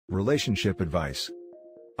Relationship advice.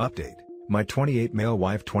 Update. My 28 male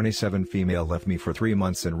wife 27 female left me for 3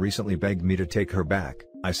 months and recently begged me to take her back.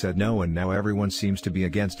 I said no and now everyone seems to be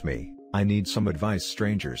against me. I need some advice,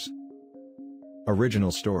 strangers.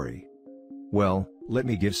 Original story. Well, let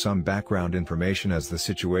me give some background information as the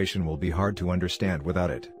situation will be hard to understand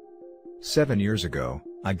without it. 7 years ago,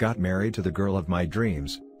 I got married to the girl of my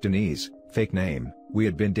dreams, Denise, fake name. We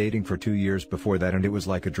had been dating for 2 years before that and it was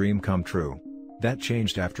like a dream come true. That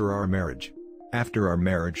changed after our marriage. After our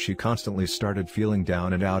marriage she constantly started feeling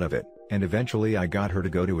down and out of it, and eventually I got her to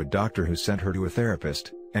go to a doctor who sent her to a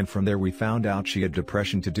therapist, and from there we found out she had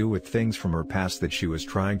depression to do with things from her past that she was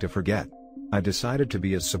trying to forget. I decided to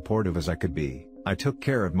be as supportive as I could be. I took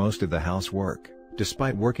care of most of the housework,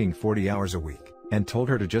 despite working 40 hours a week, and told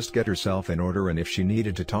her to just get herself in order and if she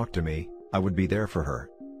needed to talk to me, I would be there for her.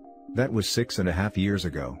 That was 6.5 years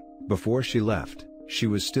ago. Before she left, she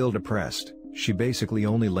was still depressed. She basically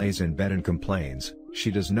only lays in bed and complains.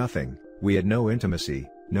 She does nothing. We had no intimacy,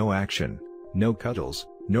 no action, no cuddles,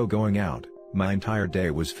 no going out. My entire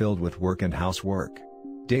day was filled with work and housework.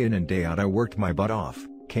 Day in and day out I worked my butt off,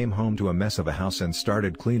 came home to a mess of a house and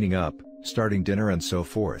started cleaning up, starting dinner and so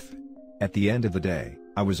forth. At the end of the day,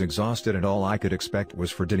 I was exhausted and all I could expect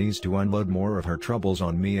was for Denise to unload more of her troubles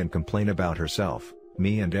on me and complain about herself,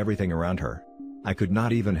 me and everything around her. I could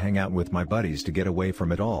not even hang out with my buddies to get away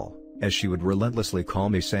from it all, as she would relentlessly call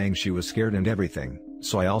me saying she was scared and everything,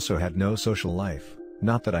 so I also had no social life,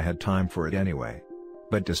 not that I had time for it anyway.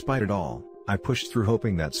 But despite it all, I pushed through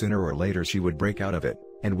hoping that sooner or later she would break out of it,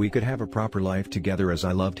 and we could have a proper life together as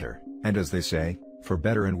I loved her, and as they say, for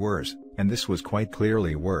better and worse, and this was quite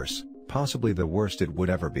clearly worse, possibly the worst it would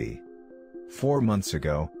ever be. 4 months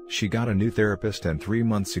ago, she got a new therapist and 3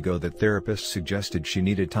 months ago that therapist suggested she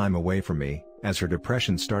needed time away from me, as her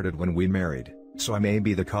depression started when we married. So I may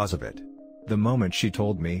be the cause of it. The moment she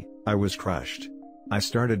told me, I was crushed. I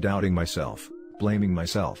started doubting myself, blaming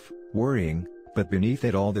myself, worrying, but beneath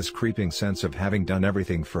it all this creeping sense of having done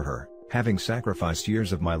everything for her, having sacrificed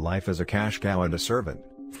years of my life as a cash cow and a servant,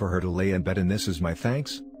 for her to lay in bed and this is my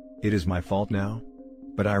thanks? It is my fault now?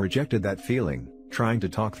 But I rejected that feeling, trying to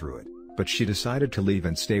talk through it, but she decided to leave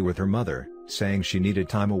and stay with her mother, saying she needed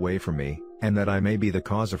time away from me, and that I may be the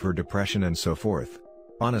cause of her depression and so forth.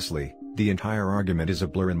 Honestly, the entire argument is a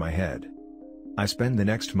blur in my head. I spent the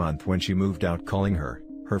next month when she moved out calling her,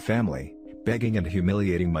 her family, begging and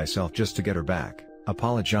humiliating myself just to get her back,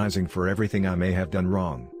 apologizing for everything I may have done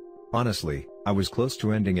wrong. Honestly, I was close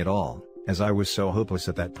to ending it all, as I was so hopeless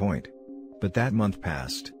at that point. But that month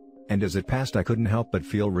passed. And as it passed I couldn't help but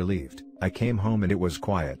feel relieved. I came home and it was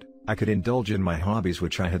quiet. I could indulge in my hobbies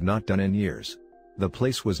which I had not done in years. The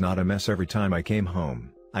place was not a mess every time I came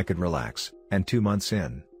home. I could relax, and 2 months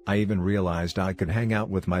in, I even realized I could hang out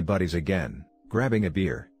with my buddies again, grabbing a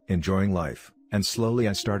beer, enjoying life, and slowly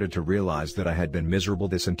I started to realize that I had been miserable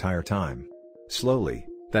this entire time. Slowly,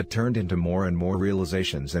 that turned into more and more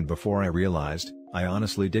realizations and before I realized, I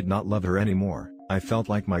honestly did not love her anymore. I felt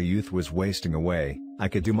like my youth was wasting away. I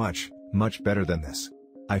could do much, much better than this.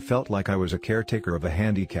 I felt like I was a caretaker of a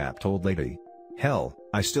handicapped old lady. Hell,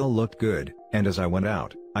 I still looked good, and as I went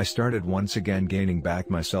out, I started once again gaining back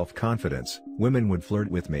my self-confidence. Women would flirt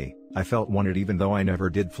with me, I felt wanted even though I never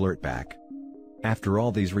did flirt back. After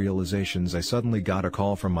all these realizations I suddenly got a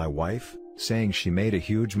call from my wife, saying she made a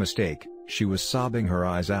huge mistake. She was sobbing her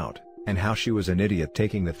eyes out, and how she was an idiot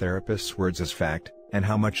taking the therapist's words as fact, and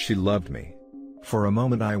how much she loved me. For a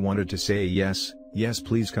moment I wanted to say yes,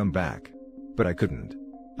 please come back. But I couldn't.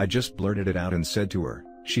 I just blurted it out and said to her,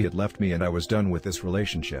 she had left me and I was done with this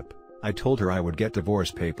relationship. I told her I would get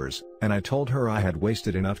divorce papers, and I told her I had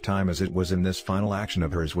wasted enough time as it was, and this final action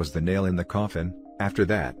of hers was the nail in the coffin. After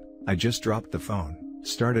that, I just dropped the phone,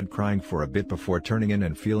 started crying for a bit before turning in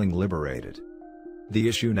and feeling liberated. The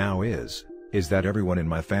issue now is that everyone in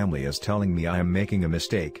my family is telling me I am making a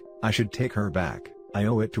mistake, I should take her back, I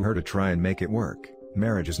owe it to her to try and make it work,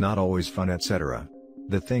 marriage is not always fun, etc.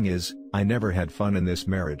 The thing is, I never had fun in this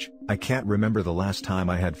marriage. I can't remember the last time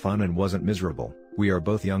I had fun and wasn't miserable. We are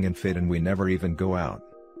both young and fit and we never even go out.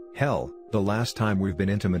 Hell, the last time we've been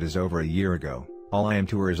intimate is over a year ago. All I am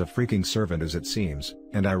to her is a freaking servant as it seems,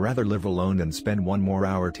 and I rather live alone than spend one more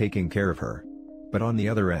hour taking care of her. But on the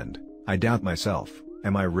other end, I doubt myself.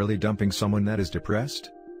 Am I really dumping someone that is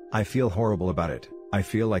depressed? I feel horrible about it. I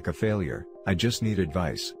feel like a failure. I just need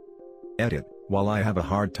advice. Edit. While I have a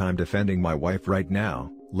hard time defending my wife right now,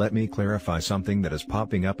 let me clarify something that is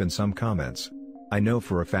popping up in some comments. I know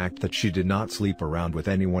for a fact that she did not sleep around with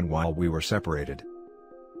anyone while we were separated.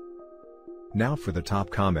 Now for the top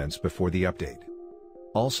comments before the update.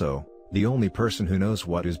 Also, the only person who knows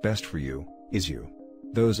what is best for you is you.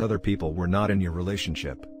 Those other people were not in your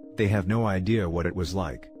relationship. They have no idea what it was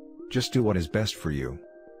like. Just do what is best for you.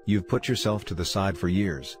 You've put yourself to the side for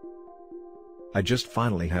years. I just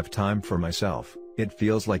finally have time for myself. It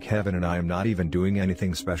feels like heaven and I am not even doing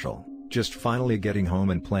anything special. Just finally getting home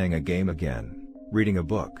and playing a game again. Reading a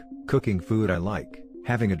book, cooking food I like,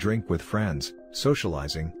 having a drink with friends,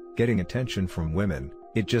 socializing, getting attention from women.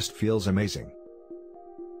 It just feels amazing.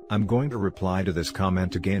 I'm going to reply to this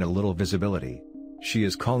comment to gain a little visibility. She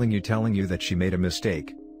is calling you, telling you that she made a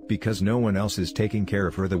mistake, because no one else is taking care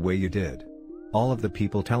of her the way you did. All of the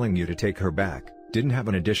people telling you to take her back, didn't have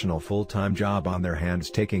an additional full-time job on their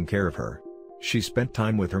hands taking care of her. She spent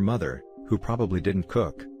time with her mother, who probably didn't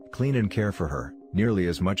cook, clean and care for her, nearly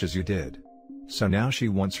as much as you did. So now she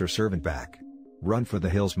wants her servant back. Run for the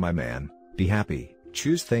hills, my man, be happy,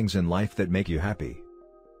 choose things in life that make you happy.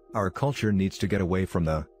 Our culture needs to get away from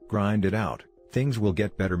the, grind it out, things will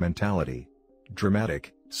get better mentality.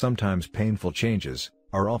 Dramatic, sometimes painful changes,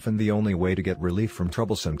 are often the only way to get relief from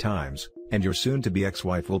troublesome times, and your soon-to-be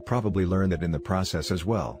ex-wife will probably learn that in the process as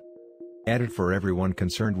well. Added for everyone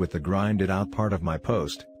concerned with the grind it out part of my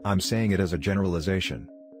post, I'm saying it as a generalization.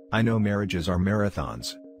 I know marriages are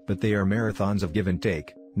marathons, but they are marathons of give and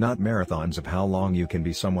take, not marathons of how long you can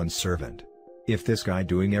be someone's servant. If this guy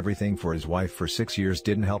doing everything for his wife for 6 years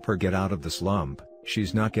didn't help her get out of the slump,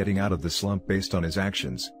 she's not getting out of the slump based on his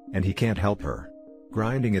actions, and he can't help her.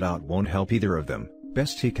 Grinding it out won't help either of them.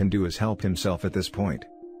 Best he can do is help himself at this point.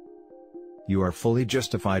 You are fully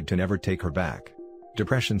justified to never take her back.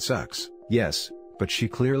 Depression sucks, yes, but she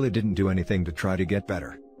clearly didn't do anything to try to get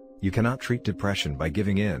better. You cannot treat depression by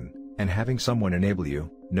giving in, and having someone enable you.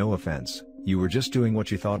 No offense, you were just doing what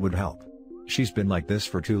you thought would help. She's been like this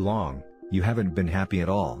for too long, you haven't been happy at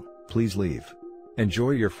all, please leave.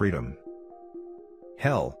 Enjoy your freedom.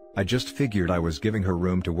 Hell, I just figured I was giving her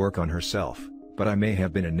room to work on herself, but I may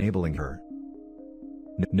have been enabling her.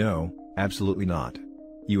 No, absolutely not.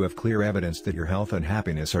 You have clear evidence that your health and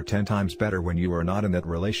happiness are 10 times better when you are not in that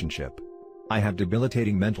relationship. I have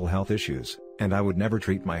debilitating mental health issues, and I would never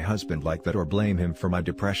treat my husband like that or blame him for my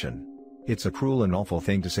depression. It's a cruel and awful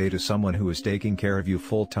thing to say to someone who is taking care of you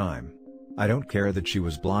full time. I don't care that she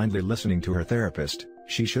was blindly listening to her therapist,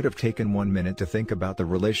 she should have taken 1 minute to think about the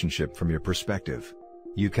relationship from your perspective.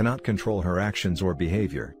 You cannot control her actions or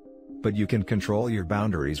behavior. But you can control your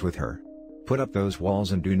boundaries with her. Put up those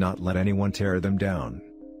walls and do not let anyone tear them down.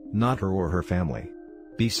 Not her or her family.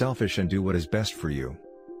 Be selfish and do what is best for you.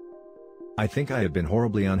 I think I have been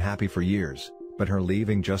horribly unhappy for years, but her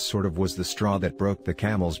leaving just sort of was the straw that broke the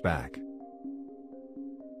camel's back.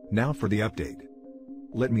 Now for the update.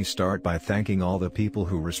 Let me start by thanking all the people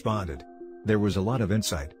who responded. There was a lot of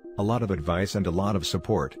insight, a lot of advice and a lot of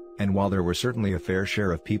support, and while there were certainly a fair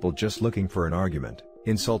share of people just looking for an argument,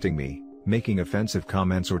 insulting me, making offensive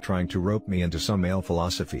comments or trying to rope me into some male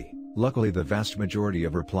philosophy, luckily the vast majority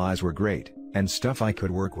of replies were great, and stuff I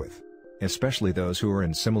could work with. Especially those who are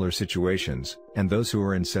in similar situations, and those who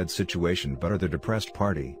are in said situation but are the depressed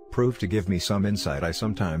party, proved to give me some insight I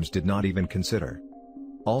sometimes did not even consider.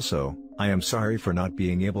 Also, I am sorry for not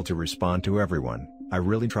being able to respond to everyone. I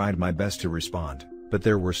really tried my best to respond, but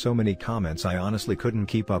there were so many comments I honestly couldn't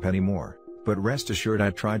keep up anymore. But rest assured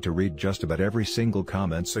I tried to read just about every single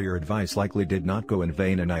comment, so your advice likely did not go in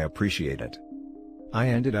vain and I appreciate it. I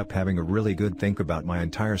ended up having a really good think about my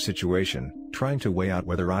entire situation, trying to weigh out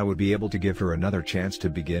whether I would be able to give her another chance to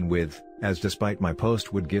begin with, as despite my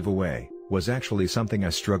post would give away, was actually something I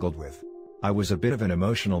struggled with. I was a bit of an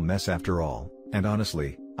emotional mess after all, and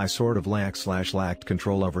honestly, I sort of lacked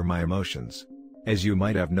control over my emotions. As you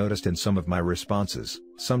might have noticed in some of my responses,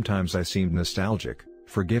 sometimes I seemed nostalgic,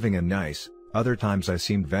 forgiving and nice, other times I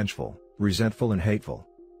seemed vengeful, resentful and hateful.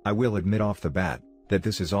 I will admit off the bat, that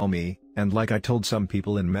this is all me, and like I told some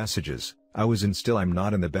people in messages, I was and still I'm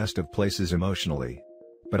not in the best of places emotionally.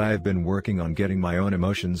 But I have been working on getting my own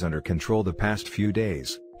emotions under control the past few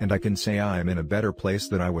days, and I can say I am in a better place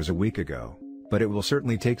than I was a week ago, but it will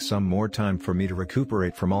certainly take some more time for me to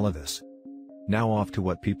recuperate from all of this. Now off to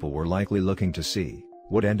what people were likely looking to see,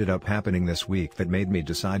 what ended up happening this week that made me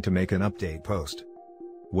decide to make an update post.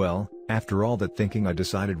 Well, after all that thinking, I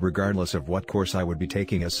decided regardless of what course I would be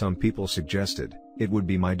taking, as some people suggested, it would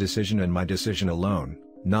be my decision and my decision alone,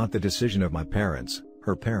 not the decision of my parents,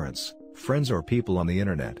 her parents, friends or people on the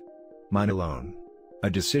internet. Mine alone. A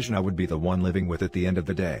decision I would be the one living with at the end of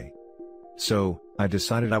the day. So, I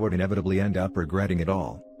decided I would inevitably end up regretting it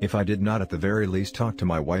all, if I did not at the very least talk to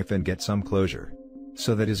my wife and get some closure.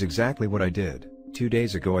 So that is exactly what I did. 2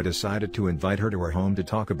 days ago I decided to invite her to our home to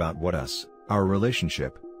talk about our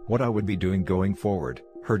relationship, what I would be doing going forward,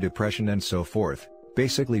 her depression and so forth,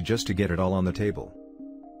 basically just to get it all on the table.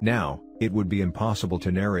 Now, it would be impossible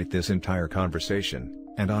to narrate this entire conversation,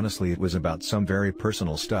 and honestly it was about some very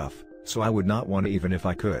personal stuff, so I would not want to even if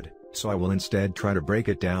I could, so I will instead try to break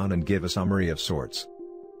it down and give a summary of sorts.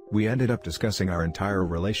 We ended up discussing our entire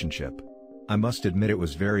relationship. I must admit it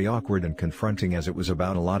was very awkward and confronting as it was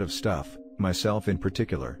about a lot of stuff, myself in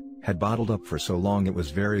particular, had bottled up for so long it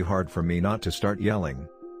was very hard for me not to start yelling.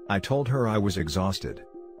 I told her I was exhausted.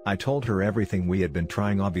 I told her everything we had been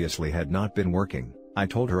trying obviously had not been working. I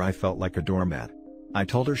told her I felt like a doormat. I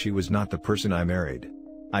told her she was not the person I married.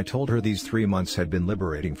 I told her these 3 months had been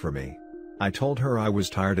liberating for me. I told her I was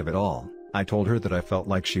tired of it all. I told her that I felt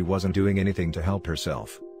like she wasn't doing anything to help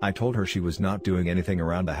herself. I told her she was not doing anything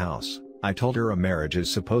around the house. I told her a marriage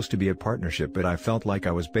is supposed to be a partnership, but I felt like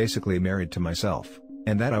I was basically married to myself,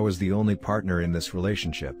 and that I was the only partner in this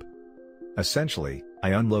relationship. Essentially,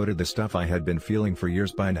 I unloaded the stuff I had been feeling for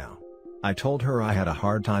years by now. I told her I had a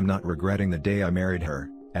hard time not regretting the day I married her,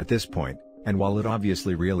 at this point, and while it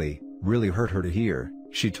obviously really hurt her to hear,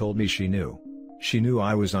 she told me she knew. She knew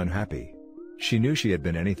I was unhappy. She knew she had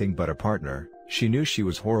been anything but a partner, she knew she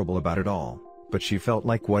was horrible about it all, but she felt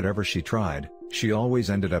like whatever she tried, she always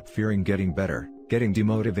ended up fearing getting better, getting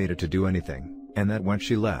demotivated to do anything, and that when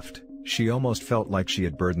she left, she almost felt like she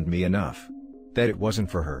had burdened me enough. That it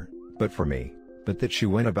wasn't for her, but for me, but that she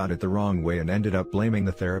went about it the wrong way and ended up blaming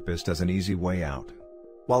the therapist as an easy way out.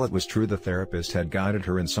 While it was true the therapist had guided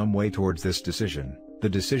her in some way towards this decision, the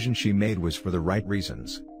decision she made was for the right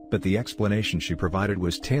reasons, but the explanation she provided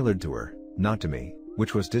was tailored to her, not to me,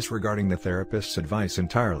 which was disregarding the therapist's advice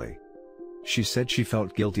entirely. She said she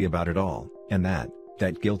felt guilty about it all, and that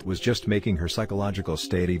guilt was just making her psychological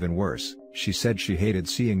state even worse. She said she hated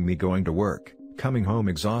seeing me going to work, coming home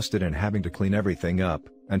exhausted and having to clean everything up,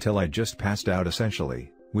 until I just passed out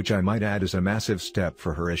essentially, which I might add is a massive step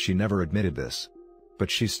for her as she never admitted this. But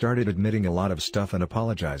she started admitting a lot of stuff and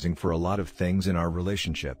apologizing for a lot of things in our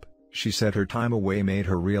relationship. She said her time away made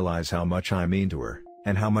her realize how much I mean to her,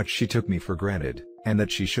 and how much she took me for granted, and that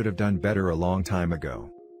she should have done better a long time ago.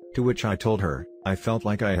 To which I told her, I felt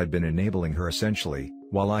like I had been enabling her essentially,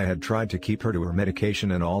 while I had tried to keep her to her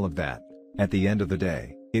medication and all of that. At the end of the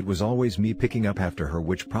day, it was always me picking up after her,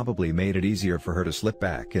 which probably made it easier for her to slip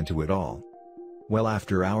back into it all. Well,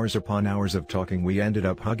 after hours upon hours of talking, we ended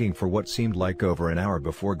up hugging for what seemed like over an hour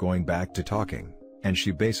before going back to talking, and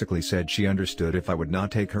she basically said she understood if I would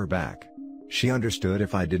not take her back. She understood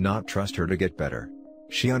if I did not trust her to get better.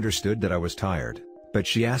 She understood that I was tired, but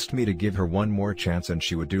she asked me to give her one more chance and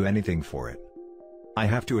she would do anything for it. I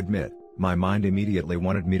have to admit, my mind immediately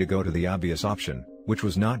wanted me to go to the obvious option, which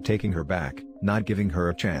was not taking her back, not giving her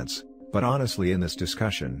a chance, but honestly in this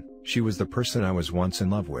discussion, she was the person I was once in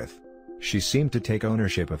love with. She seemed to take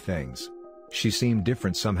ownership of things. She seemed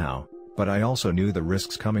different somehow, but I also knew the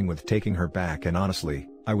risks coming with taking her back, and honestly,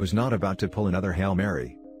 I was not about to pull another Hail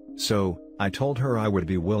Mary. So, I told her I would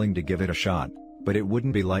be willing to give it a shot, but it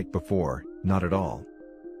wouldn't be like before, not at all.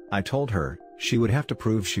 I told her, she would have to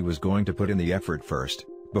prove she was going to put in the effort first,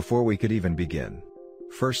 before we could even begin.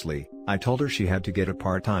 Firstly, I told her she had to get a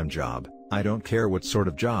part-time job. I don't care what sort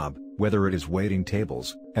of job, whether it is waiting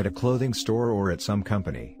tables, at a clothing store or at some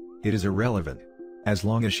company, it is irrelevant. As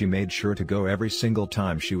long as she made sure to go every single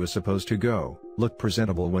time she was supposed to go, look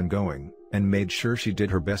presentable when going, and made sure she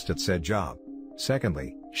did her best at said job.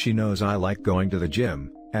 Secondly, she knows I like going to the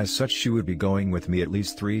gym, as such she would be going with me at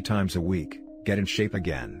least 3 times a week, get in shape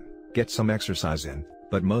again, get some exercise in,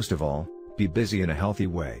 but most of all, be busy in a healthy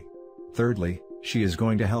way. Thirdly, she is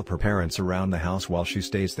going to help her parents around the house while she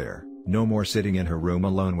stays there, no more sitting in her room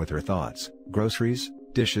alone with her thoughts, groceries,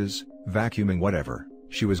 dishes, vacuuming, whatever.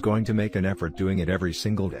 She was going to make an effort doing it every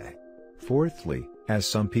single day. Fourthly, as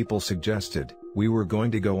some people suggested, we were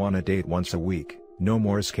going to go on a date once a week, no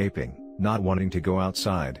more escaping, not wanting to go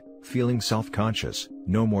outside, feeling self-conscious,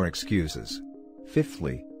 no more excuses.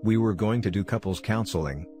 Fifthly, we were going to do couples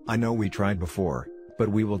counseling. I know we tried before, but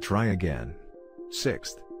we will try again.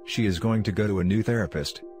 Sixth, she is going to go to a new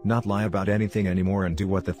therapist, not lie about anything anymore and do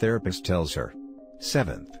what the therapist tells her.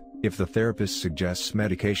 Seventh, if the therapist suggests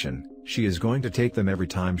medication, she is going to take them every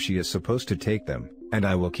time she is supposed to take them, and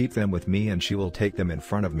I will keep them with me and she will take them in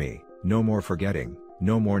front of me. No more forgetting,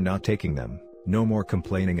 no more not taking them, no more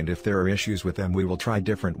complaining, and if there are issues with them we will try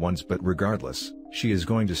different ones, but regardless, she is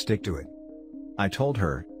going to stick to it. I told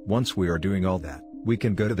her, once we are doing all that, we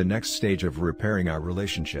can go to the next stage of repairing our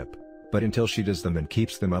relationship. But until she does them and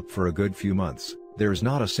keeps them up for a good few months, there is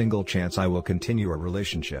not a single chance I will continue a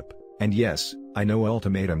relationship. And yes, I know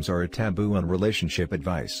ultimatums are a taboo on relationship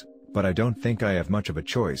advice, but I don't think I have much of a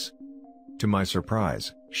choice. To my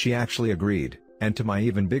surprise, she actually agreed, and to my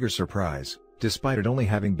even bigger surprise, despite it only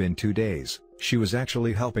having been 2 days, She was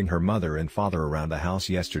actually helping her mother and father around the house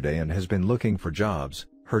yesterday and has been looking for jobs.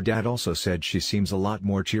 Her dad also said she seems a lot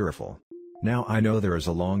more cheerful. Now I know there is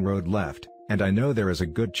a long road left, and I know there is a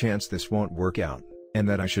good chance this won't work out, and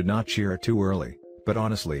that I should not cheer too early, but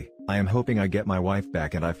honestly, I am hoping I get my wife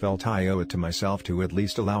back, and I felt I owe it to myself to at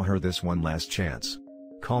least allow her this one last chance.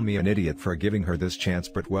 Call me an idiot for giving her this chance,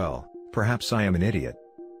 but well, perhaps I am an idiot.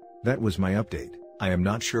 That was my update. I am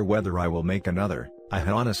not sure whether I will make another. I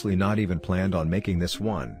had honestly not even planned on making this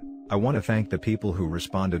one. I want to thank the people who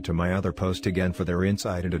responded to my other post again for their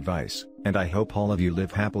insight and advice, and I hope all of you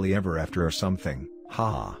live happily ever after or something,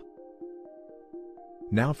 haha.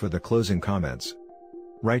 Now for the closing comments.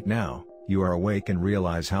 Right now, you are awake and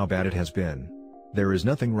realize how bad it has been. There is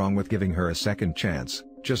nothing wrong with giving her a second chance,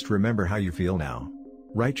 just remember how you feel now.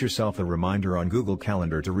 Write yourself a reminder on Google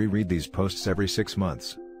Calendar to reread these posts every 6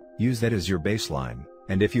 months. Use that as your baseline,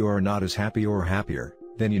 and if you are not as happy or happier,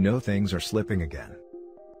 then you know things are slipping again.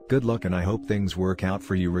 Good luck, and I hope things work out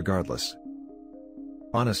for you regardless.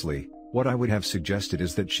 Honestly, what I would have suggested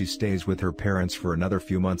is that she stays with her parents for another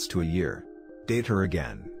few months to a year. Date her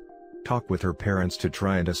again. Talk with her parents to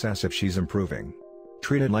try and assess if she's improving.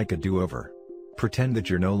 Treat it like a do-over. Pretend that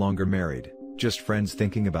you're no longer married, just friends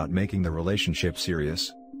thinking about making the relationship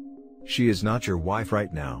serious. She is not your wife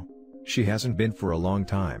right now. She hasn't been for a long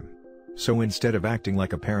time. So instead of acting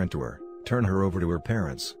like a parent to her, turn her over to her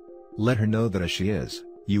parents. Let her know that as she is,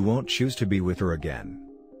 you won't choose to be with her again.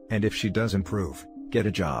 And if she does improve, get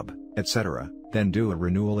a job, etc., then do a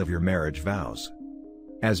renewal of your marriage vows.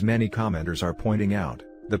 As many commenters are pointing out,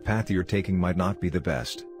 the path you're taking might not be the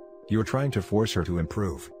best. You're trying to force her to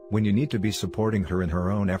improve, when you need to be supporting her in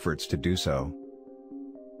her own efforts to do so.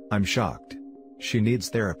 I'm shocked. She needs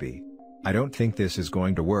therapy. I don't think this is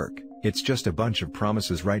going to work. It's just a bunch of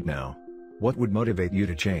promises right now. What would motivate you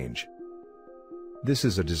to change? This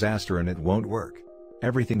is a disaster and it won't work.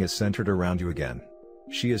 Everything is centered around you again.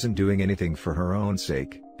 She isn't doing anything for her own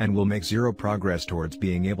sake, and will make zero progress towards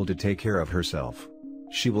being able to take care of herself.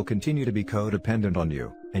 She will continue to be codependent on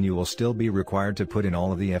you, and you will still be required to put in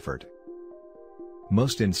all of the effort.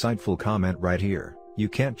 Most insightful comment right here: you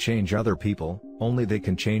can't change other people, only they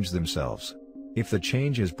can change themselves. If the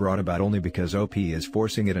change is brought about only because OP is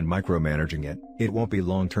forcing it and micromanaging it, it won't be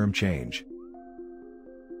long-term change.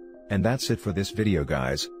 And that's it for this video,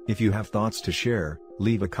 guys. If you have thoughts to share,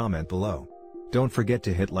 leave a comment below. Don't forget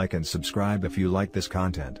to hit like and subscribe if you like this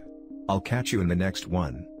content. I'll catch you in the next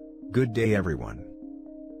one. Good day, everyone.